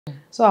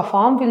So ఆ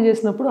form fill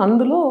చేసినప్పుడు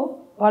అందులో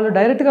వాళ్ళు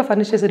డైరెక్ట్గా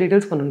ఫర్నిష్ చేసే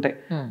డీటెయిల్స్ కొన్ని ఉంటాయి.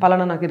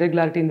 పలానా నాకు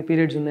ఇర్రెగ్యులారిటీ ఇన్ ది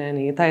పీరియడ్స్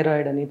ఉన్నాయని,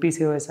 థైరాయిడ్ అని,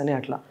 PCOS అని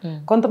అట్లా.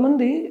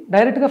 కొంతమంది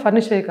డైరెక్ట్గా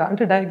ఫర్నిష్ చేయక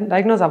అంటే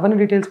డయాగ్నోస్ అవ్వని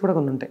డీటెయిల్స్ కూడా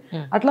కొన్ని ఉంటాయి.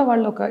 అట్లా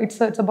వాళ్ళు ఒక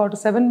it's about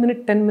 7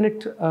 minute 10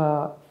 minute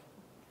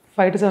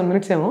 5 to 7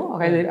 minutes ఏమో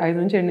ఒక 5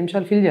 నుంచి 7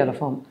 నిమిషాలు ఫిల్ చేయాలి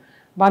ఫామ్.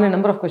 బాగానే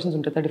నెంబర్ ఆఫ్ క్వశ్చన్స్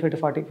ఉంటాయి, 35 to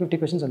 40 50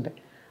 క్వశ్చన్స్ ఉంటాయి.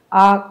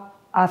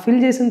 ఆ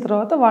ఫిల్ చేసిన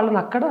తర్వాత వాళ్ళని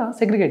అక్కడ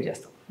సెగ్రిగేట్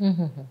చేస్తాం.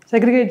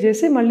 సెగ్రిగేట్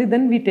చేసి మళ్ళీ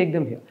then we take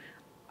them here.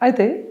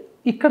 అయితే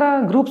ఇక్కడ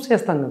గ్రూప్స్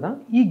చేస్తాం కదా,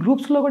 ఈ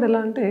గ్రూప్స్లో కూడా ఎలా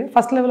అంటే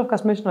ఫస్ట్ లెవెల్ ఆఫ్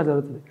కస్టమైజేషన్ అది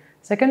జరుగుతుంది.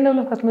 సెకండ్ లెవెల్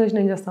ఆఫ్ కస్టమైజేషన్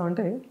ఏం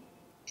చేస్తామంటే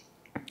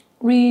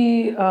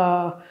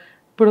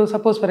ఇప్పుడు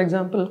సపోజ్ ఫర్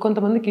ఎగ్జాంపుల్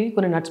కొంతమందికి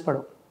కొన్ని నట్స్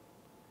పడవు,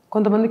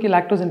 కొంతమందికి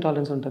లాక్టోజ్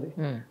ఇంటాలరెన్స్ ఉంటుంది,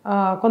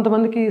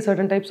 కొంతమందికి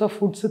సర్టన్ టైప్స్ ఆఫ్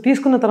ఫుడ్స్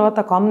తీసుకున్న తర్వాత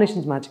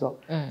కాంబినేషన్స్ మ్యాచ్ కావు.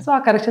 సో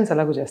ఆ కరెక్షన్స్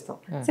ఎలాగో చేస్తాం.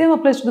 Same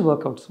applies to the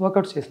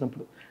workouts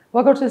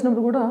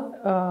చేసినప్పుడు కూడా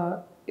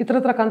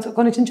ఇతరత్ర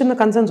కొన్ని చిన్న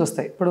కన్సర్న్స్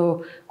వస్తాయి. ఇప్పుడు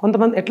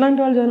కొంతమంది ఎట్లాంటి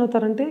వాళ్ళు జాయిన్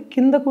అవుతారంటే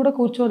కింద కూడా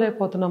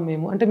కూర్చోలేకపోతున్నాం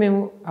మేము, అంటే మేము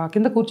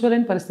కింద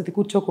కూర్చోలేని పరిస్థితి,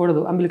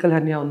 కూర్చోకూడదు, అంబిలికల్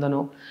హెర్నియా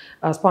ఉందనో,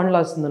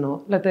 స్పాండిలాసిస్ ఉందనో,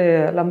 లేకపోతే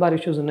లంబార్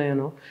ఇష్యూస్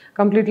ఉన్నాయనో,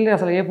 కంప్లీట్లీ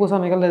అసలు ఏ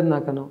పూస మిగలలేదు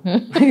నాకనో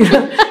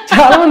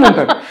చాలామంది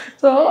ఉంటారు.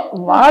 సో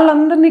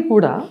వాళ్ళందరినీ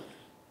కూడా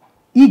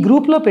ఈ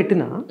గ్రూప్లో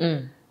పెట్టిన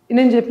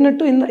నేను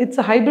చెప్పినట్టు it's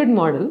a hybrid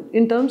model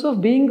in terms of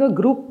being a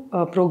group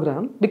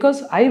programme, because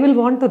I will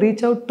want to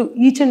reach out to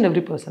each and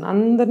every person.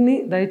 అందరినీ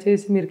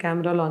దయచేసి మీరు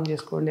కెమెరాలో ఆన్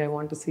చేసుకోండి, I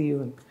want to see you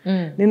అని.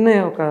 నిన్నే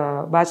ఒక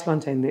బ్యాచ్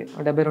లాంచ్ అయింది,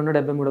 72,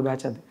 73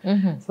 batch అది.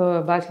 సో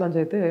బ్యాచ్ లాంచ్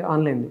అయితే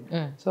ఆన్లైన్ది.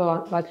 సో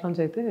బ్యాచ్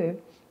లాంచ్ అయితే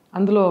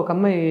అందులో ఒక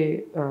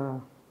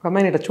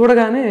అమ్మాయిని ఇట్లా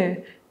చూడగానే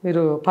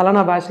మీరు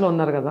ఫలానా బ్యాచ్లో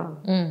ఉన్నారు కదా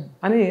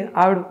అని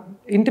ఆవిడ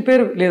ఇంటి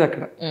పేరు లేదు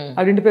అక్కడ,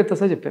 ఆవిడ ఇంటి పేరుతో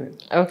సహా చెప్పాను.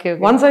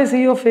 Once I see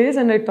your face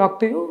and I talk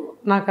to you,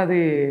 నాకు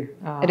అది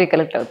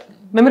రికలెక్ట్ అవుతుంది,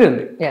 మెమరీ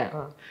ఉంది.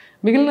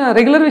 మిగిలిన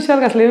రెగ్యులర్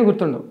విషయాలకు అసలు ఏమీ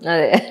గుర్తుండవు,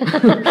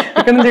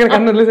 ఇక్కడ నుంచి ఇక్కడ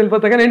కన్ను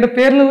వెళ్ళిపోతాయి, కానీ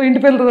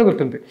ఇంటి పేర్లతో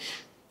గుర్తుంది.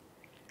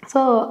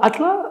 సో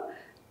అట్లా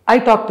I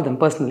talk to them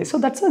personally. So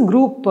that's a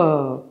group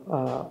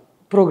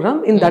program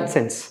in that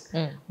sense,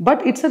 but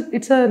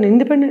it's an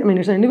independent, I mean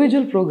it's an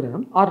individual program,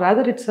 or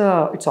rather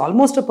it's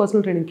almost a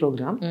personal training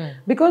program,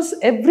 because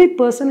every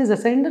person is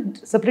assigned a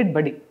separate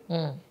buddy.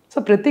 So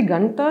ప్రతి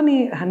గంట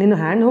నేను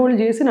hand hold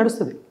చేసి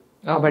నడుస్తుంది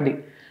ఆ బడ్డీ.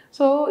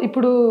 So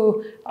ఇప్పుడు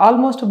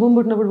almost భూమి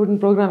పుట్టిన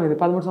ప్రోగ్రామ్ ఇది,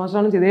 13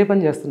 సంవత్సరాల నుంచి ఇదే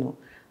పని చేస్తున్నాం.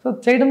 సో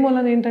చేయడం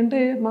వల్ల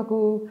ఏంటంటే మాకు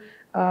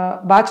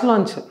బ్యాచ్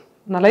లాంచ్,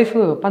 నా లైఫ్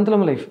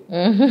పంతులమ్మ లైఫ్,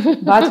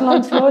 బ్యాచ్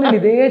లాంచ్లో నేను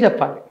ఇదే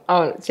చెప్పాలి,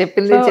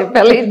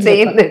 చెప్పాలి.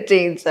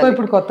 సో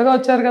ఇప్పుడు కొత్తగా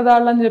వచ్చారు కదా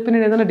వాళ్ళని చెప్పి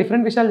నేను ఏదైనా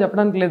డిఫరెంట్ విషయాలు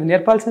చెప్పడానికి లేదు,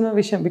 నేర్పాల్సిన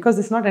విషయం, because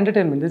this not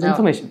entertainment, this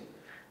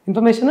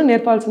information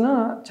నేర్పాల్సిన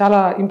చాలా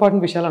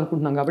ఇంపార్టెంట్ విషయాలు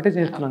అనుకుంటున్నాం కాబట్టి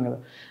చేస్తున్నాం కదా.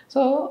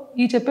 సో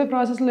ఈ చెప్పే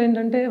ప్రాసెస్లో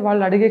ఏంటంటే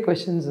వాళ్ళు అడిగే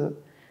క్వశ్చన్స్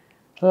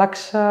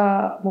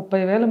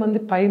 130,000 మంది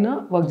పైన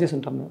వర్క్ చేసి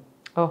ఉంటాం మేము.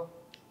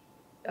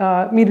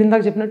 మీరు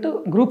ఇందాక చెప్పినట్టు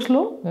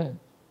గ్రూప్స్లో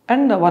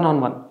అండ్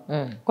 1-on-1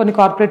 కొన్ని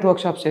కార్పొరేట్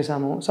వర్క్షాప్స్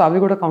చేశాము. సో అవి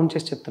కూడా కౌంట్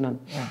చేసి చెప్తున్నాను.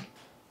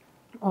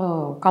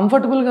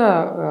 కంఫర్టబుల్గా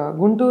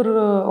గుంటూరు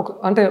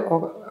అంటే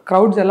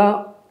క్రౌడ్స్ ఎలా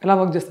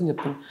వర్క్ చేస్తుందని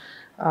చెప్తాను,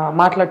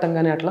 మాట్లాడటం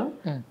కానీ అట్లా.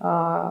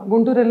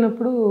 గుంటూరు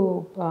వెళ్ళినప్పుడు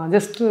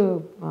జస్ట్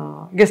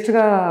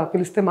గెస్ట్గా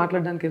పిలిస్తే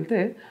మాట్లాడడానికి వెళ్తే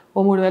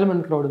 3,000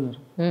 మంది క్రౌడ్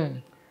ఉన్నారు.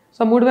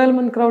 సో 3,000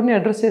 మంది క్రౌడ్ని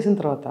అడ్రస్ చేసిన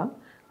తర్వాత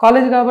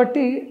కాలేజ్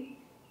కాబట్టి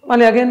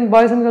మళ్ళీ అగైన్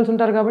బాయ్స్ అండ్ గర్ల్స్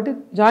ఉంటారు కాబట్టి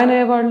జాయిన్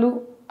అయ్యేవాళ్ళు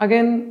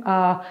అగైన్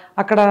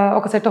అక్కడ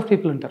ఒక సెట్ ఆఫ్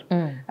పీపుల్ ఉంటారు,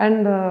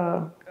 అండ్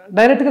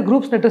డైరెక్ట్గా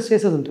గ్రూప్స్ని అడ్రస్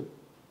చేసేది ఉంటుంది.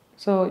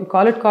 So you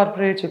call it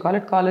corporates, you call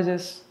it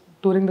colleges,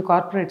 touring the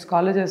corporates,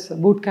 colleges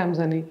boot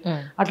camps అని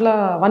అట్లా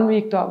 1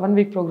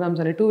 week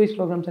ప్రోగ్రామ్స్ అని, 2 weeks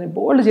ప్రోగ్రామ్స్ అని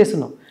బోల్డ్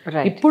చేస్తున్నాం.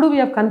 ఇప్పుడు we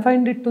have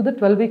confined it to the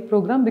 12-week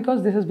programme, because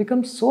this Hess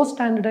become so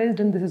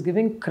standardized and this is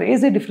giving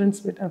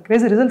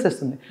crazy results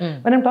ఇస్తుంది.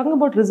 When I'm talking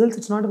about results,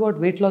 it's not about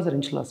weight loss are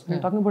inch loss. When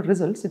I'm talking about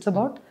results, it's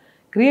about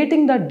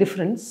creating that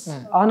difference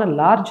on a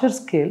larger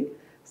scale,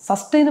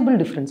 sustainable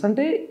difference.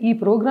 అంటే ఈ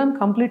programme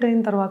complete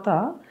అయిన తర్వాత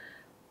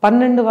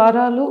 12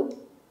 వారాలు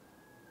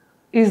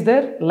is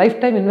their life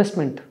time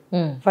investment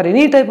for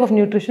any type of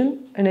nutrition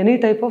and any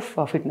type of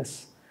fitness.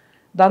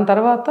 దాని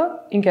తర్వాత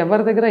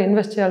ఇంకెవరి దగ్గర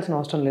invest చేయాల్సిన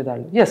అవసరం లేదు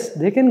వాళ్ళు. Yes,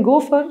 they can go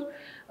for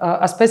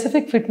a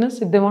specific fitness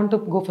if they want to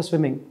go for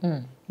swimming,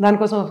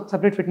 దానికోసం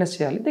separate fitness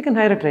చేయాలి, they can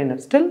hire a trainer.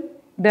 Still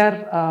they are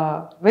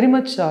very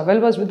much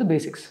well versed with the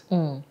basics.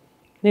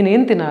 నేను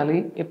ఏం తినాలి,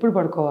 ఎప్పుడు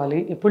పడుకోవాలి,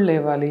 ఎప్పుడు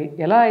లేవాలి,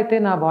 ఎలా అయితే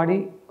నా బాడీ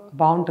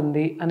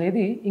బాగుంటుంది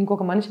అనేది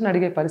ఇంకొక మనిషిని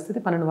అడిగే పరిస్థితి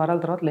 12 వారాల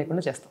తర్వాత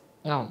లేకుండా చేస్తాం.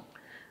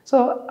 సో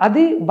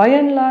అది బై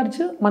అండ్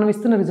లార్జ్ మనం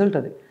ఇస్తున్న రిజల్ట్.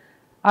 అది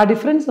ఆ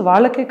డిఫరెన్స్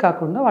వాళ్ళకే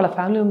కాకుండా వాళ్ళ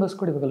ఫ్యామిలీ మెంబర్స్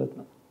కూడా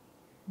ఇవ్వగలుగుతున్నాం.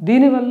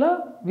 దీనివల్ల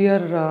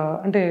వీఆర్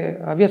అంటే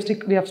we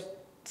have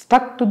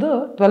stuck to the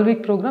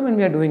 12-week programme and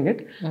we are doing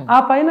it. ఆ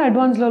పైన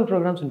అడ్వాన్స్ లెవెల్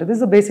ప్రోగ్రామ్స్ ఉంటాయి. This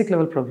is the basic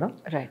level programme.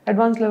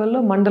 Advance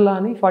లెవెల్లో మండల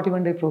అని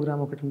 41-day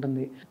ప్రోగ్రామ్ ఒకటి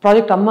ఉంటుంది.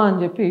 ప్రాజెక్ట్ అమ్మ అని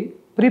చెప్పి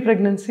ప్రీ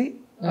ప్రెగ్నెన్సీ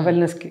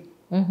వెల్నెస్కి,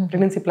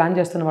 ప్రెగ్నెన్సీ ప్లాన్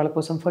చేస్తున్న వాళ్ళ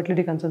కోసం,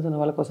 ఫర్టిలిటీ కన్సర్న్స్ ఉన్న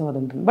వాళ్ళ కోసం అది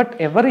ఉంటుంది. బట్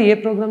ఎవరు ఏ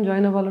ప్రోగ్రామ్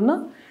జాయిన్ అవ్వాలన్నా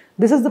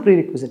this is the pre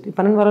requisite.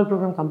 12 వారాల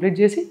ప్రోగ్రామ్ కంప్లీట్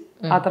చేసి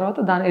ఆ తర్వాత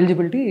దాని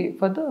eligibility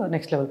for the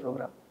next level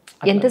programme.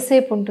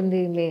 ఎంతసేపు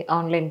ఉంటుంది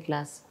online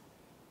class?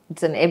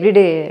 It's an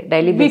everyday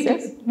daily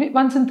basis.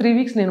 Once in 3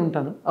 weeks నేను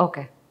ఉంటాను.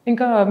 ఓకే.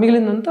 ఇంకా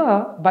మిగిలినంతా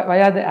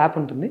వయా ద యాప్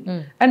ఉంటుంది.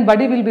 And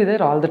body will be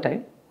there all the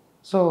time.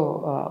 So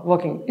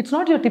working it's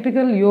not your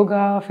typical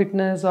yoga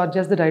fitness are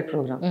just the diet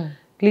programme.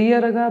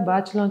 క్లియర్గా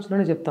batch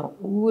లాంచ్లోనే చెప్తాం,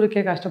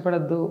 ఊరికే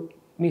కష్టపడద్దు,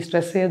 మీ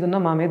stress ఏదున్నా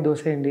మా మీద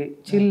దోసేయండి,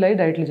 చిల్ అయ్యి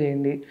డైట్లు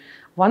చేయండి.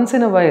 Once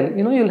in a while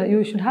you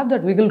should have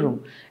that విగిల్ room.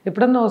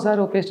 ఎప్పుడన్నా ఒకసారి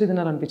ఓ పేస్ట్రీ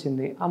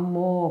తినాలనిపించింది,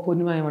 అమ్మో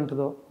పూర్ణిమ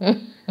ఏమంటుందో,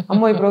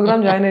 అమ్మో ఈ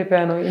ప్రోగ్రామ్ జాయిన్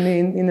అయిపోయాను,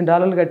 ఇన్ని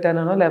 $1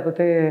 కట్టానో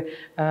లేకపోతే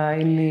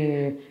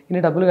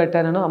ఇన్ని డబ్బులు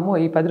కట్టానో, అమ్మో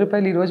ఈ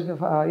 ₹10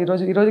 ఈ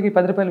రోజుకి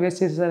 $10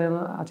 వేస్ట్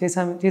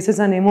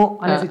చేసేసానేమో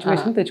అనే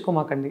సిచ్యువేషన్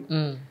తెచ్చుకోమాకండి.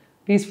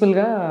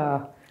 పీస్ఫుల్గా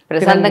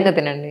ప్రశాంతంగా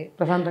తినండి,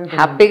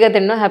 హ్యాపీగా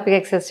తినడం, హ్యాపీగా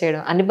ఎక్సర్సైజ్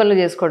చేయడం, అన్ని పనులు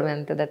చేసుకోవడం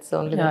అంతే. That's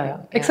only.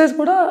 ఎక్సర్సైజ్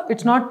కూడా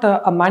it's not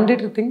a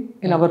mandatory thing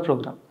in our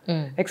programme.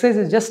 Exercise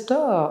is just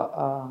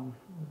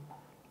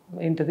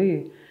ఏంటది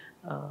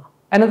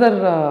another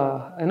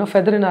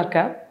feather in our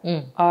cap,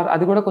 are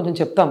అది కూడా కొంచెం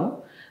చెప్తాము.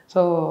 So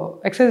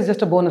exercise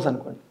just a bonus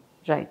అనుకోండి.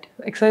 రైట్.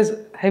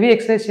 హెవీ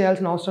ఎక్సర్సైజ్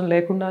చేయాల్సిన అవసరం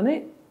లేకుండానే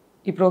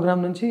ఈ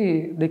ప్రోగ్రామ్ నుంచి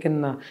they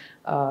can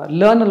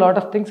learn a lot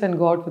of things and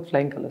go out with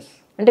flying colours.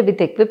 అంటే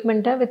విత్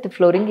ఎక్విప్మెంటా, విత్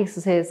ఫ్లోరింగ్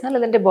ఎక్సర్సైజ్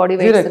లేదంటే బాడీ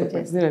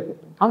వెయిట్స్?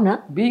 అవునా?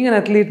 బీయింగ్ అన్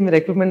అథ్లీట్ మీరు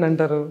ఎక్విప్మెంట్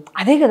అంటారు.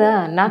 అదే కదా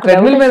నాకు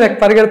ట్రెడ్మిల్ మీద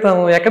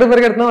పరిగెడతాము, ఎక్కడ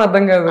పరిగెడతామో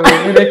అర్థం కాదు,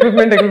 మీరు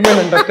ఎక్విప్మెంట్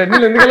అంటారు.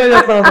 ట్రెడ్మిల్ ఎందుకలా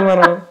చేస్తాం అసలు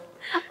మనం?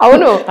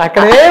 అవును,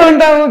 అక్కడే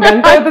ఉంటాము,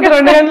 గంట అవుతుంది,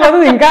 2 గంటలు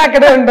అవుతుంది, ఇంకా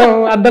అక్కడే ఉంటాము,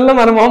 అద్దంలో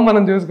మన మొహం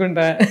మనం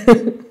చూసుకుంటా.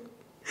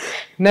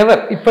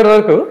 నెవర్ ఇప్పటి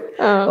వరకు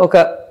ఒక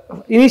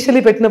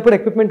ఇనిషియలీ పెట్టినప్పుడు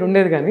ఎక్విప్మెంట్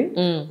ఉండేది, కానీ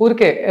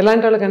ఊరికే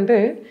ఎలాంటి వాళ్ళకంటే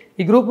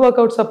ఈ గ్రూప్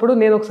వర్కౌట్స్ అప్పుడు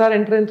నేను ఒకసారి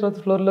ఎంటర్ అయిన తర్వాత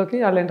ఫ్లోర్లోకి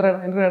వాళ్ళు ఎంటర్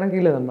అయ్యడానికి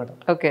లేదనమాట.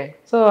 ఓకే.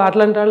 సో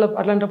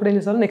అట్లాంటప్పుడు ఏం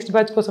చేసేవాళ్ళు, నెక్స్ట్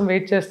బ్యాచ్ కోసం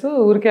వెయిట్ చేస్తూ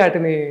ఊరికే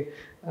వాటిని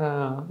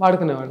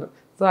వాడుకునేవాళ్ళు.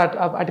 సో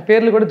అటు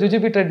పేర్లు కూడా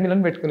జుజుబీ ట్రెడ్మిల్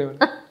అని పెట్టుకునేవాళ్ళు.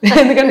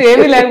 ఎందుకంటే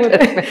ఏమీ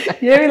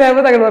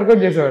లేకపోతే అక్కడ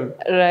వర్కౌట్ చేసేవాళ్ళు.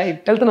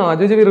 రైట్, వెళ్తున్నాం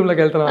జుజుబీ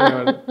రూమ్లోకి వెళ్తున్నాం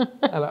అనేవాళ్ళు.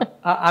 అలా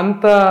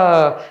అంత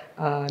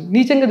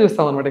నీచంగా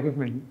చూస్తాం అనమాట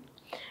ఎక్విప్మెంట్.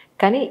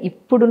 కానీ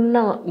ఇప్పుడున్న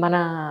మన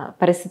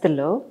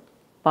పరిస్థితుల్లో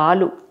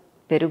పాలు,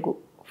 పెరుగు,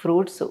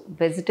 ఫ్రూట్స్,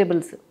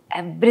 వెజిటబుల్స్,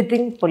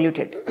 ఎవ్రీథింగ్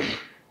పొల్యూటెడ్.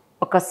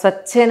 ఒక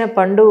స్వచ్ఛమైన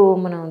పండు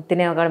మనం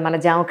తినేవాడు, మన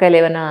జామకాయలు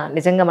ఏమైనా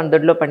నిజంగా మన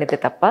దొడ్లో పండితే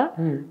తప్ప,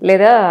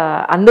 లేదా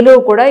అందులో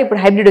కూడా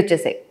ఇప్పుడు హైబ్రిడ్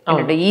వచ్చేసాయి.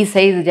 అంటే ఈ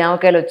సైజు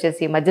జామకాయలు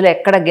వచ్చేసి మధ్యలో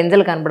ఎక్కడ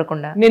గింజలు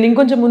కనబడకుండా, నేను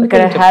ఇంకొంచెం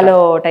ముందుకు హాలో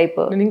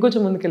టైప్. నేను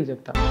ఇంకొంచెం ముందుకెళ్ళి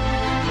చెప్తాను.